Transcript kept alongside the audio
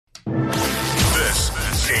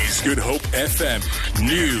is Good Hope FM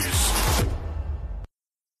News.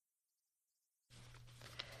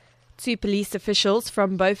 2 police officials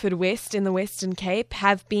from Beaufort West in the Western Cape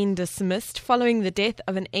have been dismissed following the death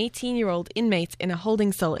of an 18-year-old inmate in a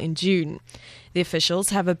holding cell in June. The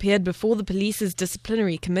officials have appeared before the police's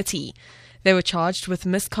disciplinary committee. They were charged with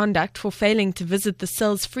misconduct for failing to visit the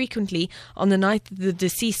cells frequently on the night that the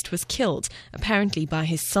deceased was killed, apparently by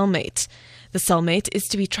his cellmate. The cellmate is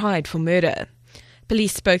to be tried for murder.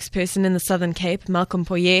 Police spokesperson in the Southern Cape, Malcolm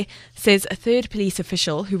Poyer, says a third police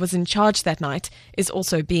official who was in charge that night is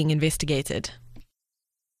also being investigated.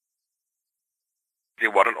 The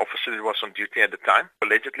warrant officer who was on duty at the time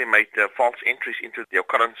allegedly made false entries into the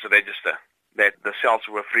occurrence register that the cells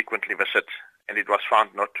were frequently visited, and it was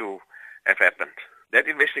found not to have happened. That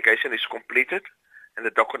investigation is completed, and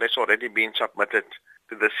the document has already been submitted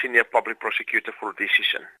to the senior public prosecutor for a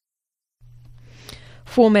decision.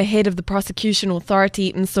 Former head of the prosecution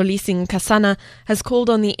authority, Msolisi Nkasana, has called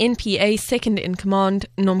on the NPA second-in-command,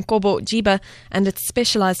 Nomkobo Jiba, and its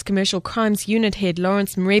specialized commercial crimes unit head,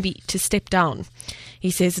 Lawrence Mrebi, to step down.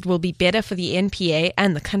 He says it will be better for the NPA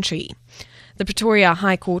and the country. The Pretoria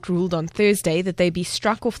High Court ruled on Thursday that they be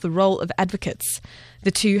struck off the roll of advocates.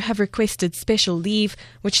 The two have requested special leave,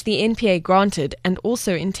 which the NPA granted, and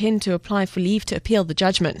also intend to apply for leave to appeal the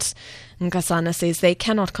judgment. Nkasana says they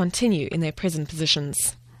cannot continue in their present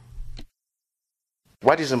positions.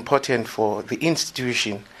 What is important for the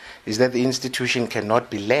institution is that the institution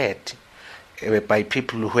cannot be led by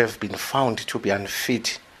people who have been found to be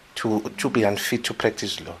unfit to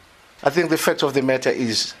practice law. I think the fact of the matter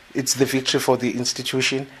is it's the victory for the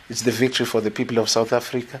institution, it's the victory for the people of South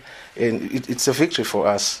Africa, and it's a victory for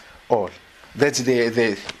us all. That's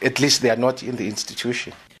at least they are not in the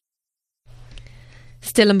institution.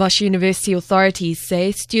 Stellenbosch University authorities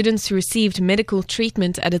say students who received medical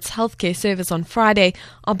treatment at its healthcare service on Friday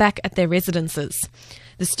are back at their residences.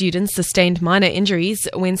 The students sustained minor injuries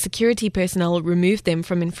when security personnel removed them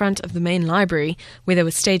from in front of the main library where they were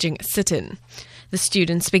staging a sit-in. The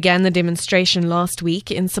students began the demonstration last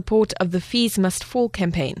week in support of the Fees Must Fall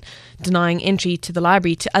campaign, denying entry to the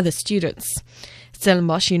library to other students.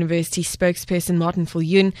 Stellenbosch University spokesperson Martin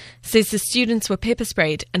Viljoen says the students were pepper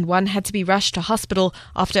sprayed and one had to be rushed to hospital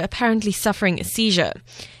after apparently suffering a seizure.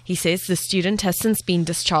 He says the student has since been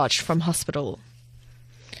discharged from hospital.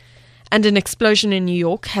 And an explosion in New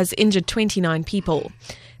York has injured 29 people.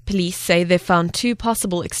 Police say they found 2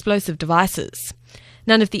 possible explosive devices.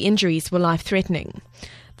 None of the injuries were life-threatening.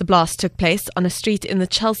 The blast took place on a street in the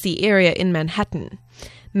Chelsea area in Manhattan.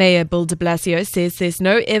 Mayor Bill de Blasio says there's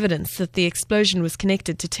no evidence that the explosion was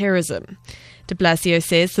connected to terrorism. De Blasio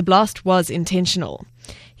says the blast was intentional.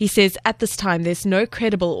 He says at this time there's no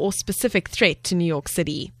credible or specific threat to New York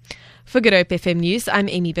City. For Good Hope FM News, I'm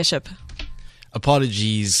Amy Bishop.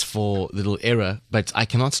 Apologies for the little error, but I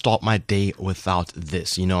cannot start my day without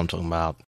this. You know what I'm talking about.